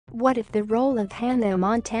What if the role of Hannah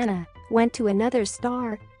Montana went to another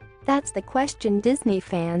star? That's the question Disney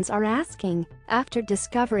fans are asking after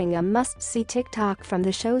discovering a must-see TikTok from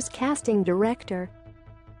the show's casting director.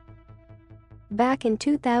 Back in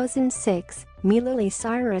 2006, Miley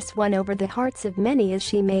Cyrus won over the hearts of many as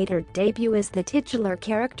she made her debut as the titular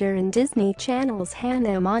character in Disney Channel's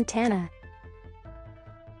Hannah Montana.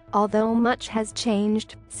 Although much has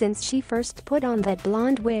changed since she first put on that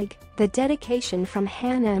blonde wig, the dedication from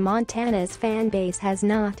Hannah Montana's fanbase has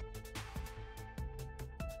not.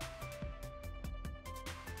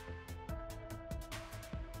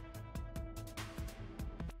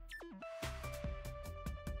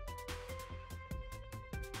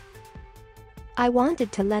 I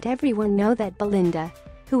wanted to let everyone know that Belinda,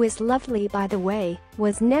 who is lovely by the way,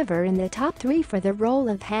 was never in the top 3 for the role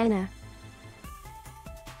of Hannah.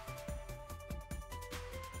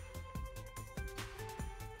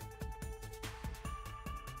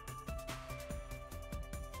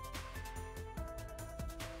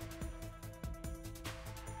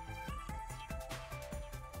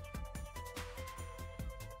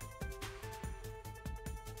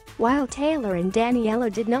 While Taylor and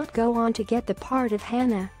Daniela did not go on to get the part of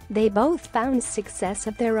Hannah, they both found success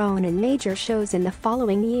of their own in major shows in the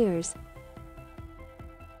following years.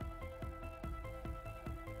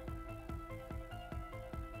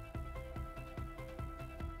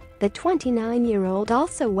 The 29-year-old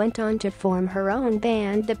also went on to form her own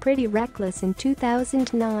band The Pretty Reckless in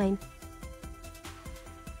 2009.